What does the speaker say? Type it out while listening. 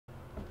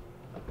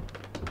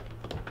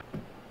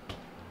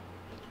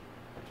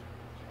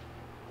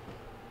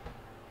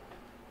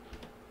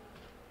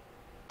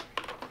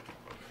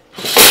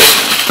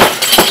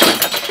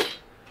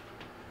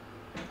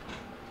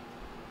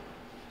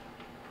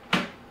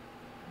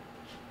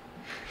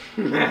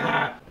What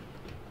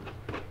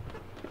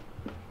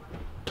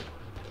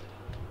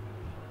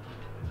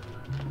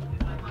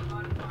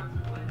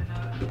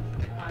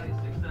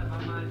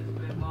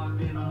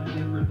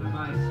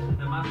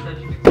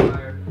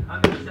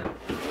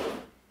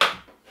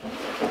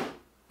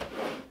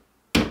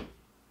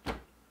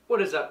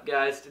is up,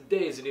 guys?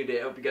 Today is a new day.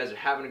 I hope you guys are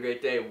having a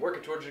great day,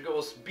 working towards your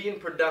goals, being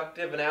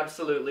productive, and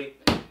absolutely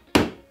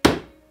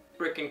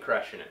freaking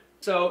crushing it.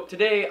 So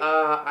today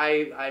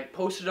I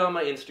posted on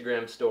my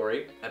Instagram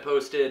story, I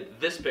posted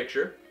this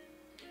picture,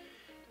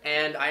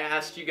 and I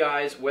asked you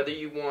guys whether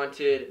you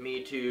wanted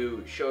me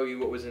to show you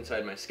what was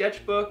inside my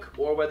sketchbook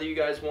or whether you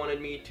guys wanted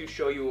me to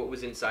show you what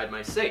was inside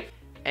my safe.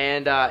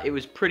 And it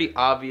was pretty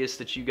obvious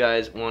that you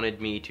guys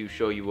wanted me to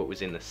show you what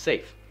was in the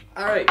safe.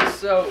 Alright,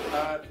 so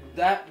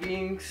that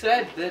being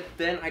said,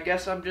 then I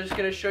guess I'm just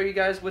going to show you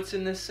guys what's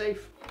in this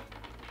safe.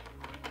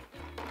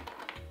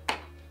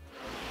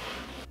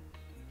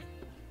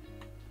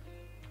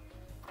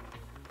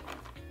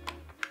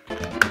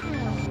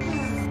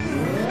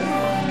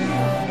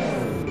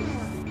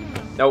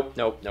 Nope,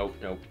 nope, nope,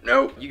 nope,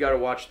 nope. You gotta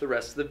watch the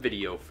rest of the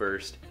video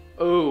first.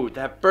 Oh,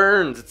 that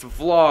burns. It's a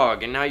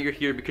vlog, and now you're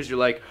here because you're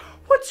like,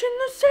 what's in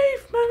the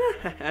safe,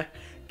 man?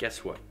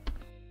 Guess what?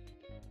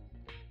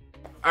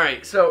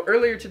 Alright, so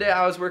earlier today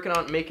I was working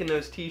on making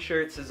those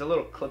t-shirts. There's a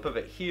little clip of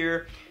it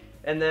here.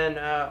 And then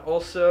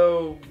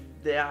also,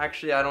 yeah,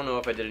 actually I don't know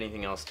if I did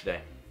anything else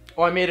today.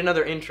 Oh, I made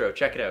another intro.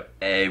 Check it out.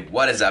 Hey,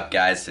 what is up,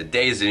 guys?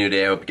 Today's a new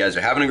day. I hope you guys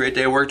are having a great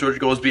day. Work towards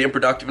your goals, being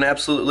productive, and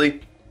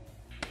absolutely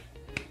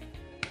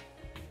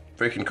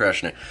freaking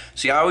crushing it.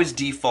 See, I always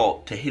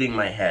default to hitting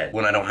my head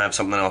when I don't have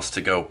something else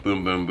to go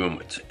boom, boom, boom.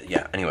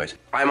 Yeah, anyways.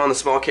 I'm on the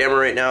small camera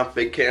right now.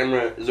 Big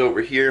camera is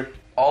over here.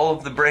 All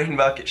of the Brain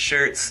Bucket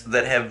shirts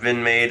that have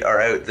been made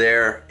are out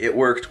there. It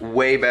worked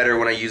way better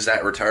when I used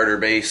that retarder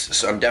base,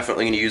 so I'm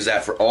definitely going to use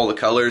that for all the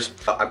colors.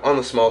 I'm on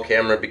the small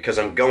camera because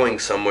I'm going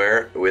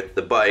somewhere with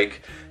the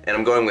bike, and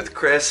I'm going with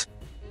Chris.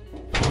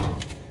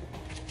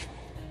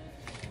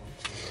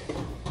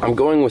 I'm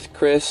going with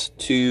Chris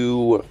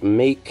to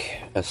make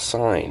a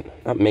sign.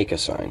 Not make a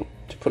sign,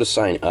 to put a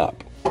sign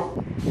up.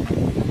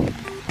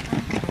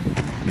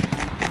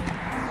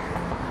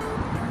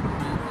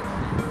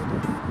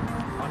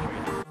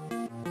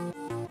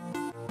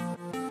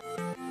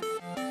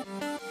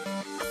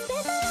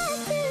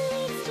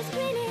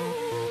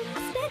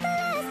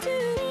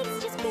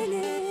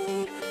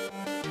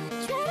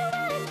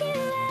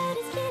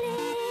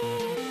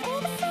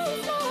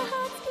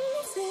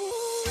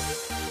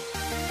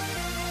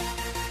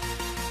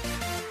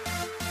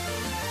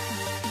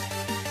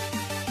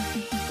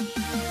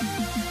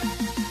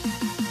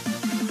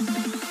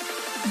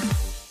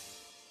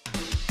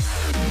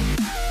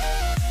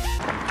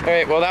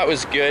 Alright, well that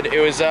was good.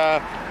 It was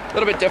a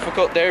little bit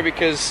difficult there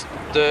because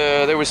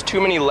there was too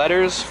many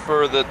letters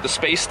for the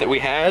space that we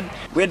had.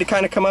 We had to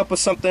kind of come up with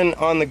something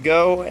on the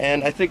go,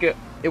 and I think it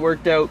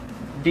worked out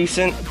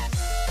decent.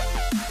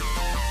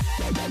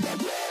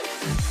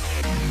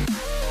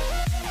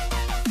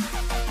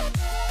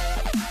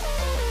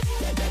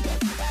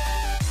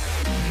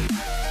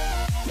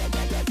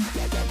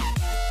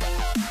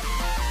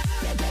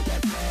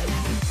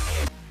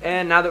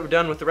 And now that we're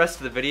done with the rest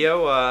of the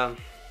video,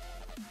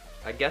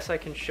 I guess I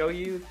can show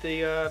you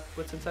the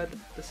what's inside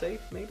the safe.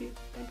 Maybe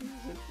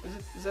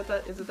is it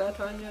that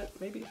time yet?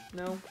 Maybe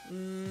no.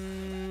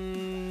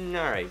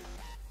 All right.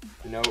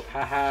 No,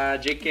 haha,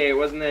 JK, it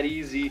wasn't that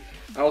easy.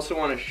 I also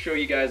want to show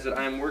you guys that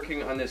I'm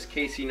working on this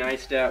Casey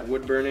Neistat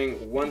wood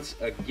burning once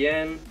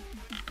again.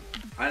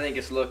 I think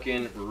it's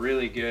looking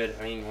really good.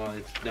 I mean, well,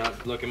 it's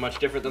not looking much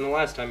different than the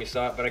last time you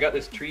saw it, but I got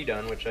this tree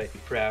done, which I'm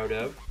proud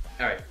of.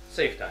 All right,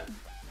 safe time.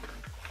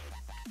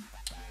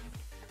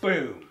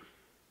 Boom.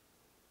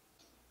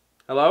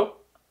 Hello?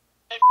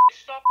 Hey,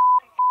 stop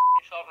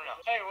yourself right now.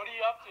 Hey, what are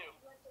you up to?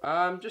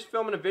 I'm just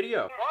filming a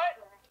video. What?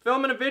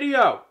 Filming a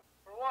video.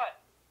 For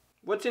what?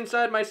 What's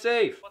inside my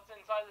safe? What's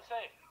inside the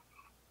safe?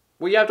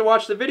 Well, you have to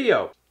watch the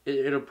video.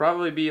 It'll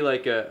probably be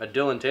like a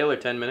Dylan Taylor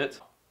 10 minutes.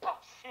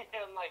 I'll see you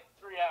in like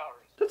 3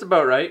 hours. That's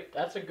about right.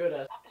 That's a good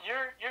estimate.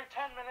 Your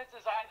 10 minutes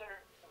is either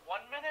 1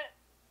 minute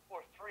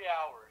or 3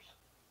 hours.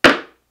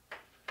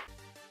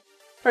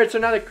 Alright, so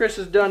now that Chris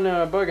is done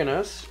bugging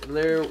us,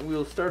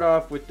 we'll start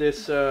off with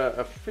this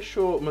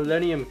official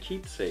Millennium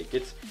keepsake.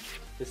 It's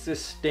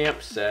this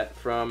stamp set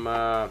from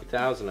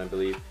 2000, I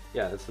believe.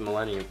 Yeah, that's the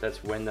Millennium.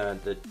 That's when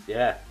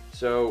yeah.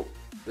 So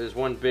there's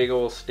one big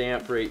old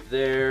stamp right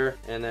there,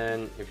 and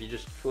then if you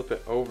just flip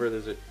it over,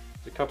 there's a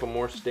couple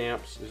more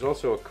stamps. There's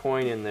also a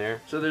coin in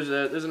there. So there's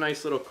a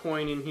nice little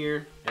coin in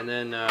here, and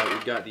then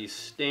we've got these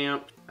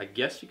stamped. I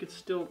guess you could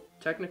still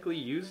technically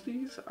use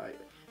these.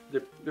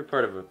 They're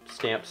part of a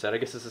stamp set. I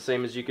guess it's the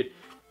same as you could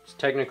just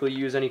technically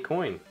use any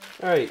coin.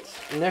 Alright,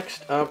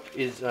 next up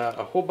is a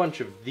whole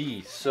bunch of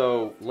these.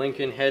 So,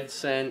 Lincoln head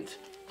cent.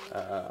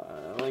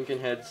 There's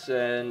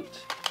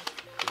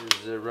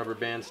a rubber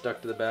band stuck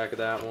to the back of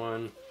that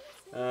one.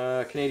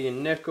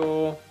 Canadian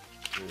nickel.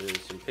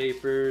 There's some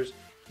papers.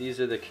 These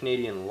are the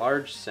Canadian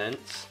large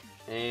cents.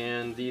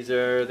 and these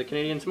are the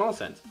Canadian small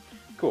cents.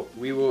 Cool,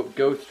 we will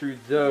go through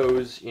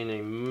those in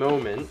a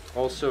moment.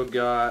 Also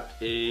got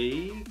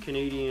a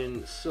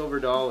Canadian silver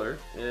dollar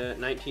at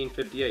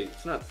 1958.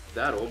 It's not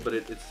that old, but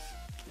it's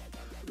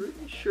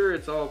pretty sure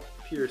it's all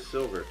pure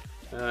silver.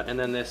 And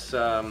then this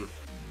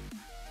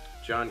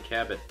John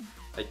Cabot.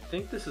 I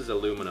think this is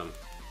aluminum.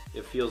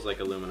 It feels like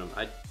aluminum.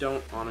 I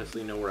don't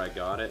honestly know where I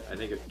got it. I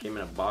think it came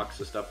in a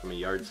box of stuff from a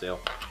yard sale.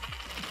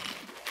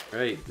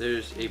 Alright,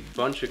 there's a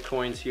bunch of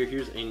coins here.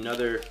 Here's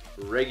another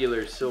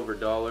regular silver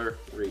dollar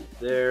right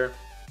there,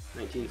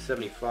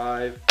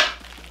 1975.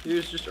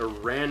 Here's just a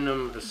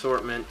random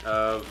assortment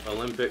of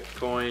Olympic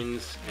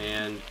coins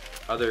and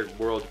other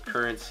world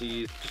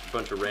currencies, just a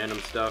bunch of random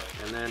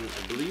stuff. And then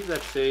I believe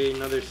that's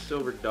another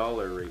silver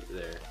dollar right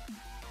there.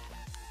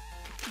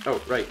 Oh,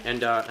 right,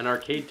 and an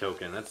arcade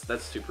token.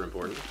 That's super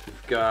important.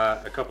 We've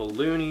got a couple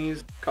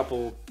loonies, a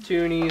couple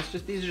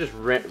toonies. These are just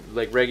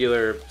like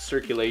regular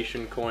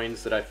circulation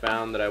coins that I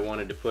found that I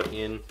wanted to put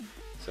in,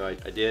 so I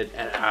did.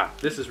 And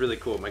this is really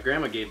cool. My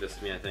grandma gave this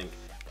to me, I think.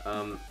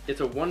 It's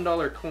a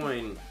 $1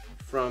 coin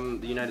from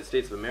the United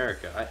States of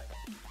America.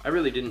 I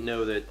really didn't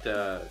know that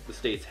the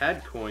States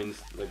had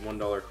coins, like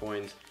 $1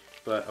 coins,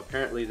 but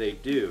apparently they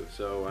do.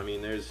 So I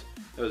mean, that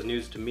was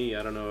news to me.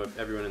 I don't know if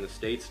everyone in the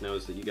States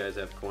knows that you guys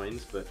have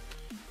coins, but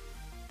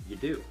you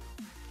do.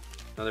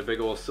 Another big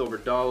old silver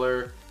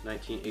dollar,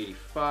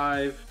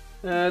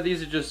 1985.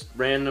 These are just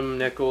random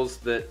nickels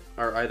that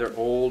are either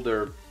old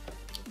or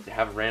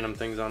have random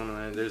things on them.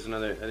 And there's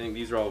another, I think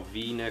these are all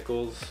V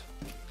nickels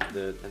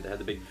that had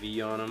the big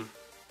V on them.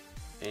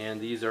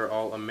 And these are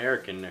all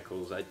American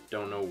nickels. I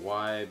don't know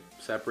why I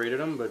separated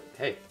them, but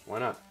hey, why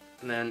not?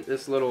 And then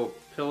this little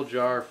pill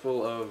jar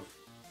full of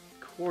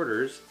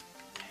quarters.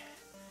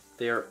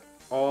 They are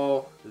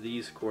all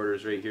these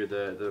quarters right here,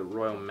 the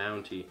Royal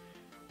Mountie.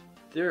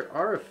 There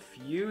are a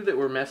few that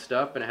were messed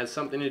up, and it has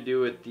something to do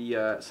with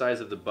the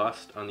size of the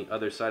bust on the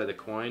other side of the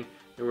coin.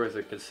 They're worth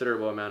a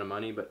considerable amount of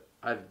money, but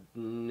I've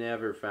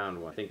never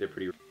found one. I think they're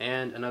pretty rare.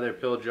 And another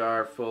pill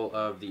jar full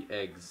of the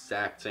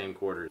exact same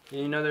quarters.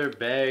 Another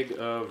bag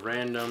of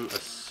random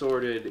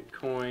assorted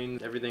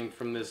coins. Everything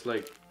from this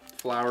like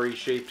flowery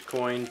shaped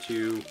coin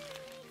to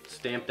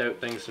stamped out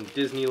things from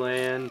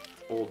Disneyland,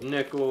 old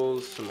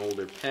nickels, some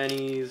older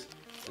pennies,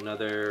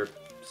 another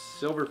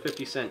silver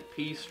 50-cent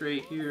piece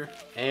right here,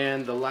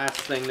 and the last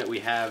thing that we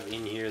have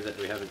in here that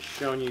we haven't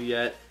shown you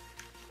yet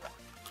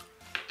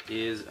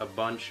is a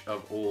bunch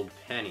of old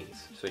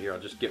pennies. So here, I'll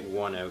just get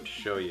one out to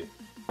show you.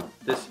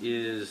 This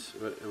is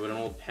what an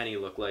old penny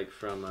looked like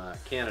from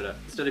Canada.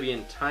 Instead of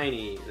being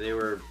tiny, they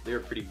were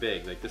pretty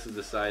big. Like this is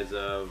the size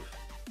of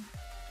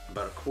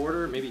about a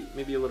quarter,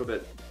 maybe a little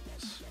bit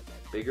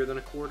bigger than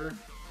a quarter.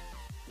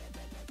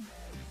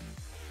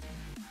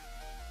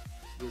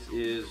 This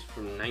is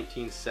from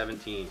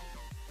 1917.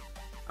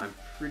 I'm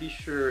pretty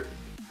sure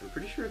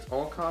it's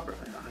all copper.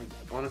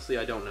 Honestly,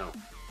 I don't know.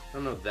 I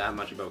don't know that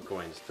much about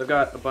coins. So I've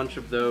got a bunch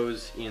of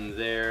those in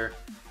there,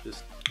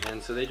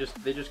 and so they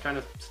just kind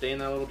of stay in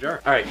that little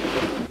jar. All right,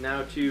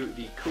 now to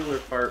the cooler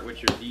part,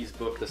 which are these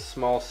books, the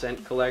small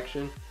cent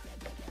collection.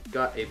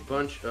 Got a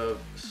bunch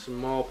of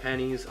small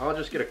pennies. I'll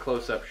just get a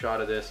close-up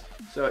shot of this.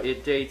 So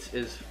it dates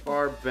as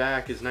far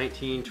back as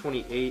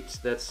 1928.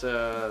 That's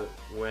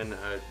when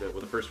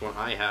the first one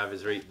I have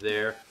is right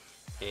there,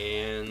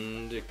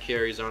 and it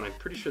carries on. I'm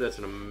pretty sure that's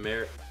an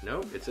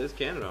no, it says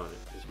Canada on it.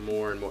 There's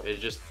more and more.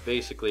 It just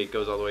basically it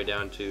goes all the way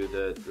down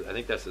to I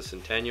think that's the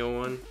Centennial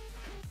one.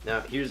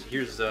 Now here's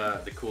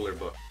the cooler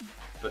book,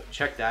 but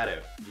check that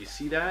out. Do you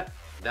see that?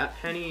 That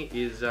penny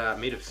is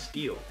made of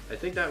steel. I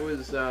think that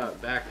was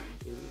back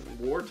in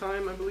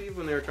wartime, I believe,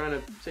 when they were trying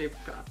to save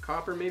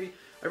copper, maybe.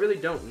 I really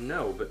don't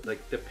know, but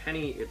like the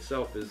penny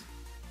itself is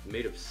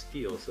made of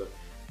steel, so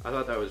I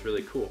thought that was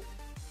really cool.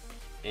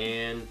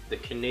 And the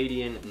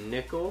Canadian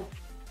nickel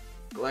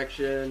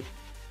collection,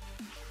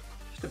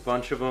 just a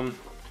bunch of them.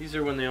 These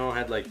are when they all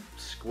had like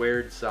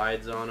squared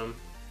sides on them.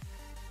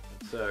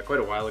 It's quite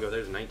a while ago.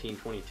 There's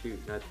 1922.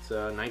 That's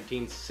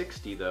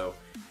 1960 though,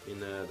 in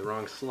the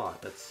wrong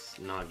slot. That's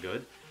not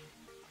good.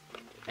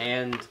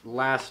 And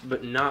last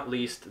but not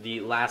least,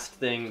 the last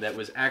thing that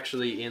was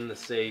actually in the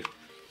safe,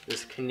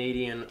 this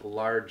Canadian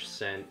large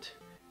cent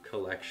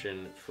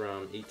collection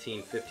from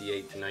 1858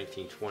 to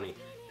 1920.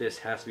 This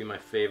has to be my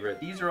favorite.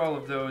 These are all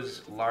of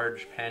those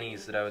large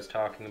pennies that I was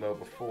talking about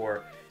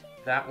before.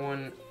 That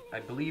one, I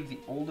believe the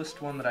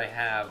oldest one that I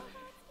have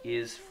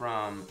is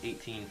from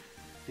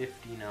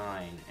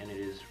 1859, and it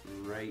is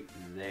right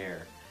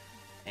there.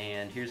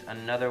 And here's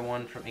another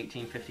one from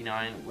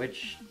 1859,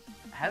 which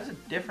has a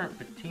different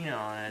patina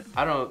on it.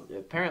 I don't know,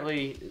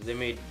 apparently they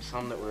made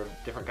some that were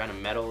a different kind of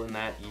metal in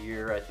that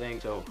year, I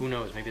think. So who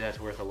knows, maybe that's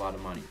worth a lot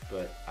of money,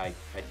 but I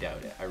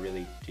doubt it. I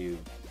really do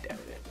doubt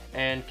it.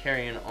 And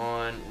carrying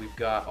on, we've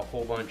got a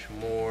whole bunch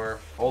more,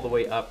 all the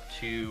way up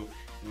to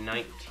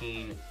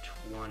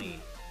 1920.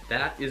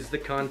 That is the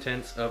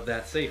contents of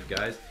that safe,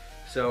 guys.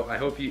 So I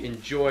hope you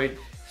enjoyed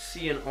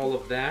seeing all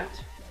of that.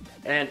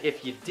 And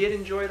if you did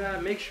enjoy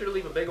that, make sure to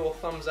leave a big old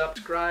thumbs up,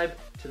 subscribe,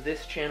 to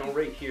this channel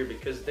right here,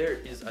 because there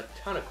is a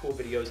ton of cool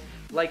videos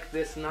like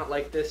this, not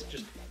like this,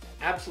 just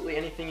absolutely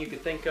anything you can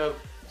think of.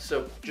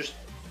 So just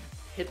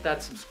hit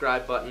that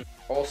subscribe button.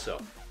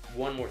 Also,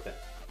 one more thing.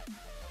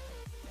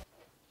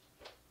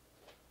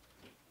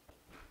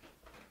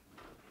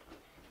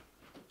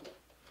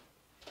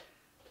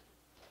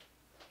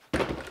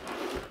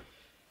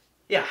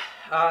 Yeah,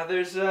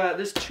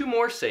 there's 2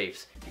 more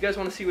safes. If you guys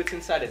want to see what's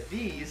inside of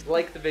these,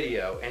 like the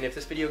video. And if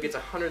this video gets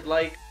 100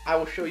 likes, I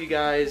will show you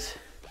guys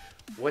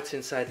what's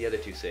inside the other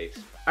 2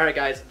 safes. Alright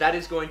guys, that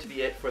is going to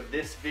be it for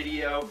this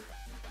video.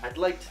 I'd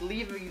like to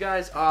leave you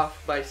guys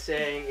off by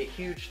saying a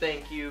huge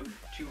thank you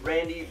to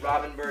Randy,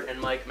 Robinbert,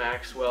 and Mike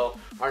Maxwell,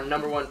 our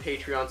 #1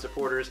 Patreon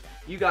supporters.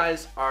 You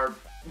guys are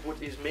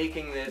what is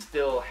making this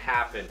still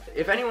happen.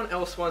 If anyone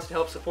else wants to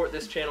help support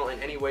this channel in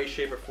any way,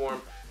 shape, or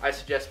form, I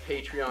suggest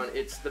Patreon.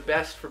 It's the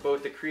best for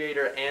both the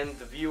creator and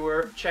the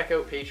viewer. Check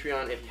out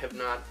Patreon if you have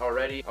not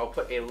already. I'll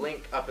put a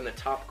link up in the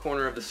top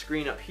corner of the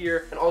screen up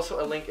here, and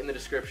also a link in the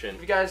description.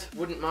 If you guys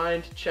wouldn't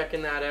mind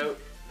checking that out,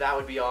 that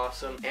would be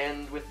awesome.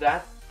 And with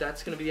that,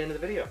 that's going to be the end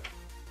of the video.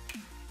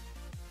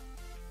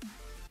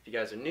 If you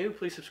guys are new,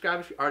 please subscribe.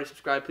 If you already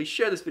subscribed, please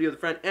share this video with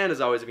a friend. And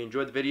as always, if you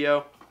enjoyed the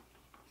video,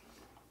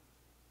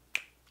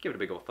 give it a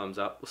big old thumbs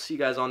up. We'll see you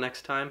guys all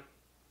next time.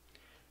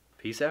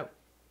 Peace out.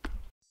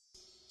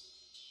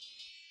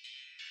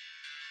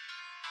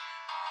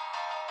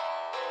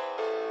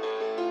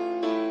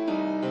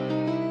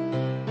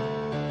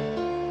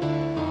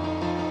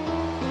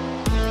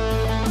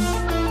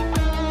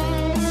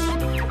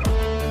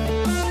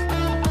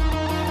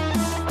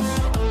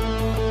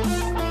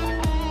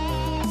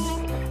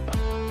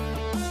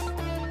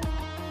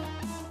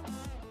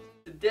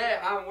 Today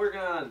I'm working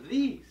on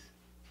these,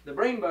 the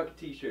Brain Bucket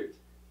t-shirts.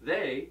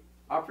 They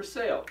are for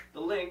sale. The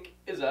link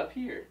is up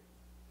here.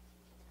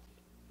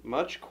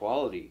 Much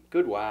quality.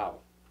 Good wow.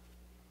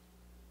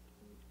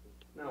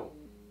 No.